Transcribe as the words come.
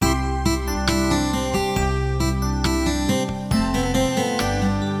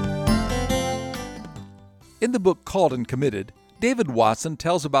In the book Called and Committed, David Watson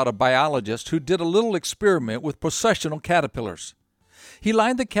tells about a biologist who did a little experiment with processional caterpillars. He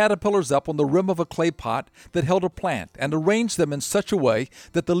lined the caterpillars up on the rim of a clay pot that held a plant and arranged them in such a way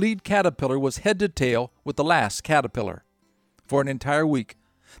that the lead caterpillar was head to tail with the last caterpillar. For an entire week,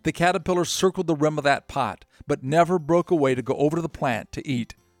 the caterpillars circled the rim of that pot, but never broke away to go over to the plant to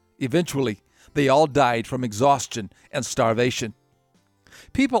eat. Eventually, they all died from exhaustion and starvation.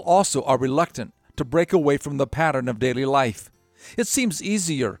 People also are reluctant to break away from the pattern of daily life. It seems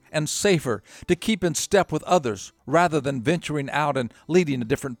easier and safer to keep in step with others rather than venturing out and leading a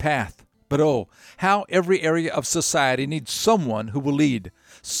different path. But oh, how every area of society needs someone who will lead,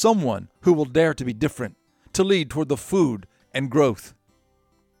 someone who will dare to be different, to lead toward the food and growth.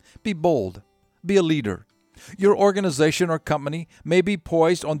 Be bold. Be a leader. Your organization or company may be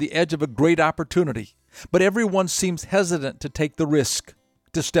poised on the edge of a great opportunity, but everyone seems hesitant to take the risk,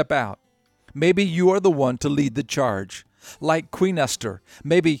 to step out. Maybe you are the one to lead the charge. Like Queen Esther,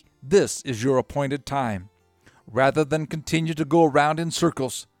 maybe this is your appointed time. Rather than continue to go around in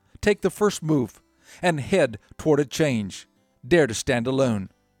circles, take the first move and head toward a change. Dare to stand alone.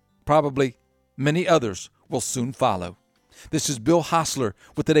 Probably many others will soon follow. This is Bill Hostler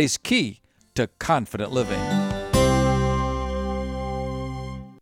with today's Key to Confident Living.